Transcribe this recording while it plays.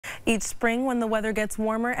Each spring, when the weather gets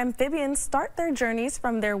warmer, amphibians start their journeys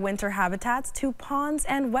from their winter habitats to ponds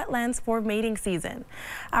and wetlands for mating season.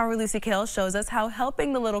 Our Lucy Kale shows us how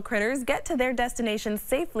helping the little critters get to their destinations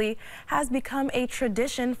safely has become a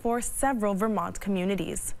tradition for several Vermont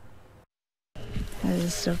communities. That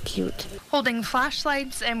is so cute. Holding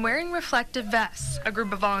flashlights and wearing reflective vests, a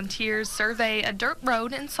group of volunteers survey a dirt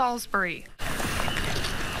road in Salisbury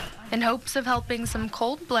in hopes of helping some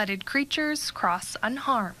cold-blooded creatures cross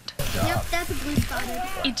unharmed. Yep, that's a blue spotted.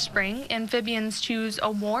 Each spring, amphibians choose a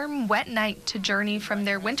warm, wet night to journey from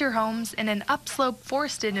their winter homes in an upslope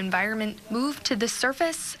forested environment, move to the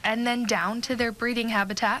surface, and then down to their breeding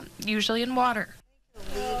habitat, usually in water.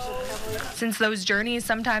 Since those journeys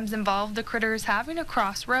sometimes involve the critters having to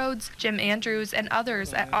cross roads, Jim Andrews and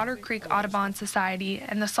others at Otter Creek Audubon Society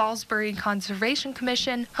and the Salisbury Conservation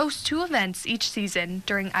Commission host 2 events each season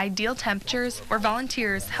during ideal temperatures where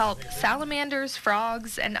volunteers help salamanders,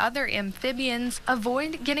 frogs, and other amphibians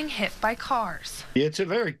avoid getting hit by cars. It's a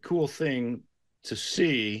very cool thing to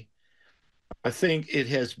see. I think it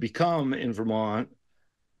has become in Vermont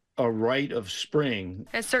a rite of spring.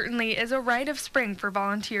 It certainly is a rite of spring for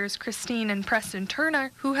volunteers Christine and Preston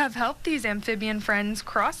Turner, who have helped these amphibian friends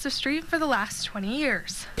cross the street for the last 20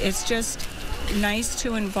 years. It's just nice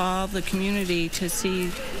to involve the community to see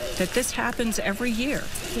that this happens every year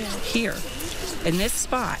here in this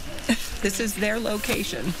spot. This is their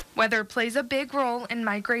location. Weather plays a big role in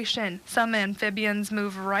migration. Some amphibians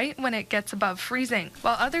move right when it gets above freezing,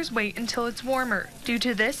 while others wait until it's warmer. Due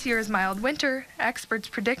to this year's mild winter, experts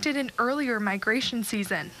predicted an earlier migration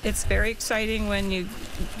season. It's very exciting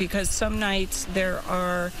because some nights there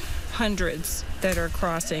are hundreds that are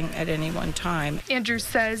crossing at any one time. Andrews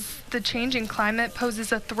says the changing climate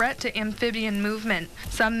poses a threat to amphibian movement.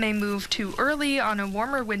 Some may move too early on a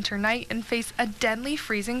warmer winter night and face a deadly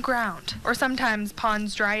freezing ground. Or sometimes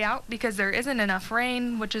ponds dry out because there isn't enough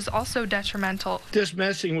rain, which is also detrimental. Just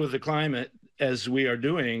messing with the climate as we are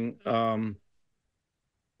doing,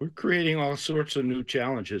 we're creating all sorts of new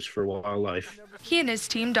challenges for wildlife. He and his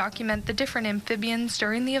team document the different amphibians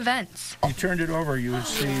during the events. You turned it over, you would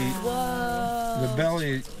see the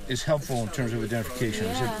belly is helpful in terms of identification.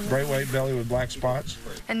 Is it bright white belly with black spots?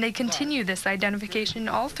 And they continue this identification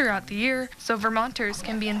all throughout the year so Vermonters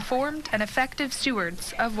can be informed and effective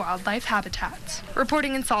stewards of wildlife habitats.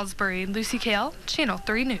 Reporting in Salisbury, Lucy Kale, Channel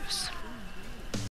 3 News.